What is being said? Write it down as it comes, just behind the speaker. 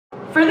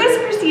For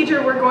this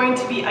procedure, we're going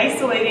to be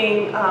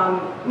isolating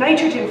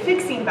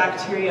nitrogen-fixing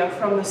bacteria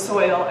from the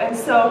soil. And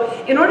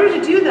so in order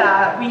to do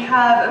that, we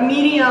have a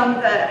medium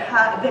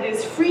that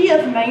is free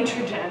of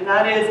nitrogen.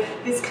 That is,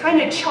 this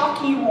kind of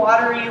chalky,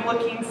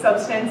 watery-looking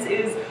substance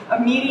is a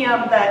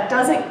medium that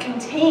doesn't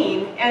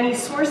contain any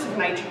source of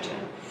nitrogen.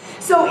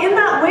 So in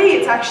that way,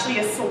 it's actually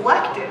a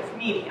selective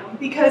medium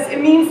because it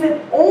means that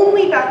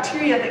only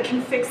bacteria that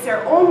can fix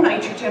their own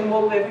nitrogen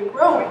will live and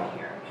grow in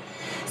here.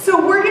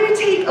 So we're going to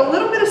take a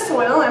little bit of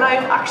soil, and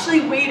I've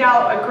actually weighed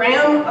out 1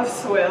 gram of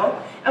soil,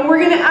 and we're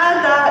going to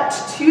add that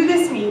to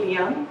this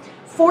medium,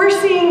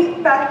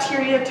 forcing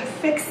bacteria to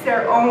fix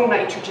their own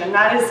nitrogen.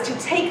 That is, to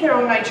take their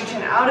own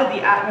nitrogen out of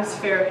the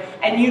atmosphere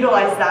and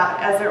utilize that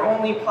as their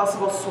only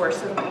possible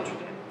source of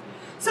nitrogen.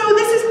 So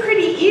this is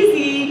pretty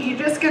easy. You're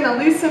just going to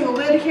loosen the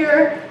lid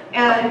here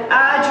and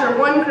add your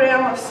 1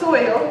 gram of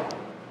soil.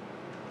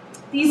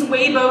 These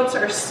weigh boats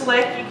are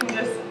slick. You can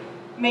just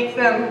make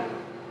them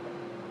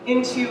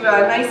into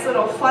a nice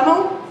little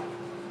funnel,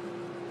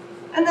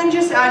 and then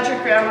just add your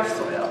gram of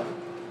soil.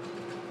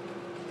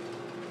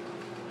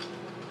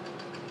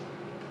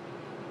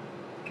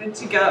 Good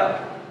to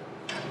go.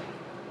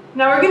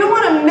 Now we're going to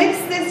want to mix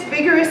this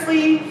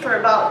vigorously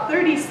for about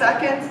 30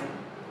 seconds,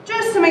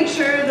 just to make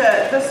sure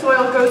that the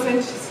soil goes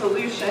into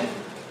solution.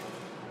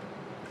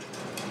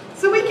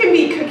 So we can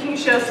be cooking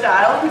show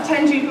style,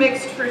 pretend you've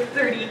mixed for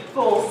 30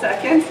 full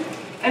seconds,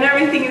 and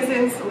everything is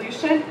in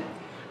solution.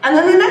 And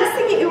then the next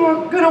thing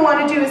you're going to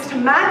want to do is to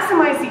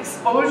maximize the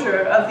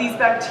exposure of these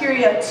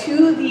bacteria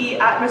to the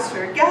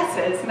atmospheric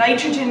gases,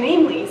 nitrogen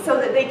namely, so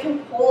that they can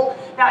pull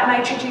that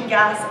nitrogen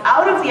gas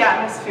out of the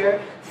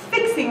atmosphere,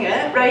 fixing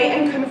it, right,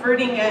 and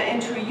converting it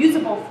into a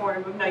usable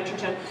form of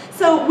nitrogen.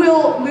 So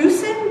we'll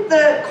loosen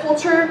the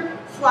culture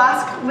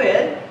flask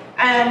lid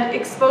and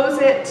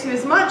expose it to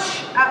as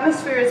much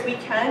atmosphere as we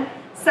can,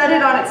 set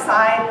it on its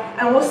side,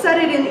 and we'll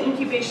set it in the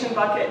incubation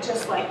bucket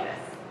just like this.